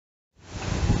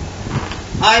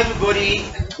Hi everybody,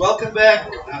 welcome back.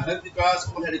 I hope you guys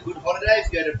all had a good holiday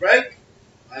if you had a break.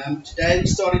 Today we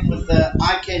started with the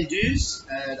I Can Do's.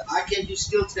 The I Can Do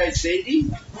skill today is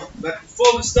bending. But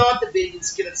before we start the bending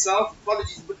skill itself,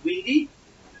 apologies, a bit windy.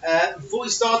 Before we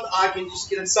start the I Can Do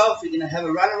skill itself, we're going to have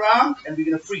a run around and we're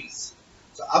going to freeze.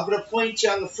 So I've got a point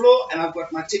here on the floor and I've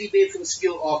got my teddy bear for the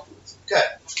skill afterwards. Okay,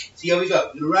 so here we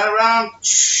go. We're going to run around,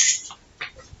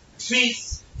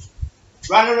 freeze,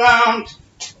 run around,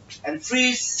 and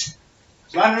freeze,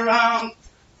 run around,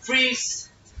 freeze,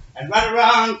 and run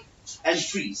around, and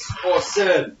freeze.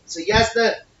 Awesome. So here's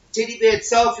the teddy bear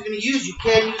itself you're going to use. You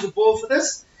can use a ball for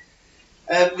this.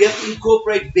 We have to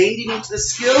incorporate bending into the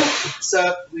skill.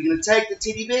 So we're going to take the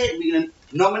teddy bear and we're going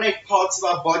to nominate parts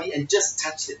of our body and just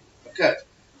touch them. Okay.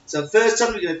 So first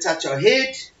one we're going to touch our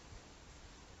head.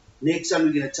 Next one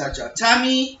we're going to touch our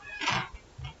tummy.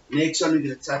 Next one we're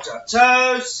going to touch our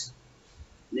toes.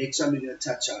 Next one we're going to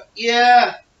touch our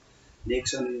ear.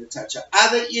 Next one we're going to touch our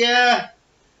other ear.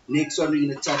 Next one we're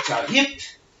going to touch our hip.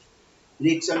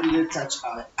 Next one we're going to touch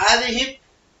our other hip.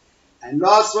 And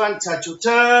last one, touch your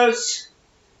toes.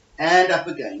 And up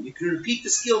again. You can repeat the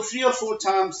skill 3 or 4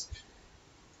 times.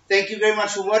 Thank you very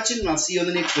much for watching and I'll see you on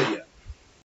the next video.